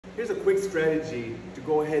Here's a quick strategy to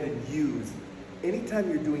go ahead and use anytime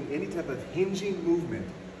you're doing any type of hinging movement.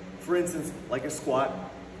 For instance, like a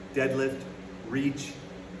squat, deadlift, reach,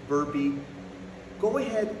 burpee. Go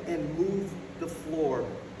ahead and move the floor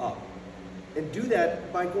up. And do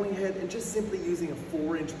that by going ahead and just simply using a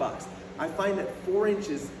 4-inch box. I find that 4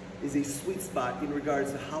 inches is a sweet spot in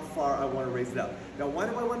regards to how far I want to raise it up. Now, why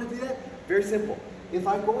do I want to do that? Very simple. If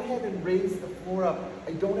I go ahead and raise the floor up,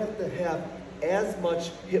 I don't have to have as much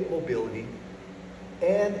hip mobility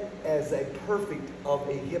and as a perfect of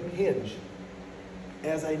a hip hinge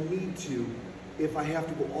as I need to if I have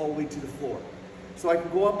to go all the way to the floor. So I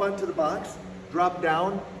can go up onto the box, drop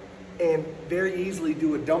down, and very easily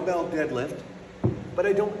do a dumbbell deadlift, but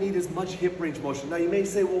I don't need as much hip range motion. Now you may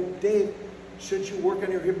say, well, Dave, shouldn't you work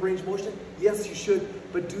on your hip range motion? Yes, you should,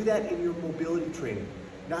 but do that in your mobility training,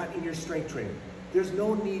 not in your strength training. There's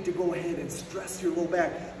no need to go ahead and stress your low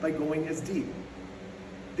back by going as deep.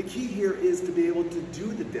 The key here is to be able to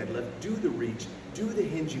do the deadlift, do the reach, do the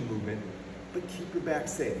hinging movement, but keep your back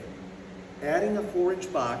safe. Adding a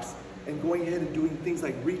 4-inch box and going ahead and doing things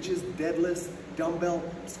like reaches, deadlifts, dumbbell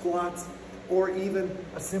squats, or even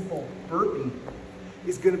a simple burpee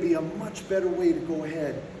is going to be a much better way to go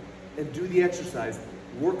ahead and do the exercise,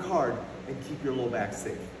 work hard, and keep your low back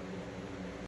safe.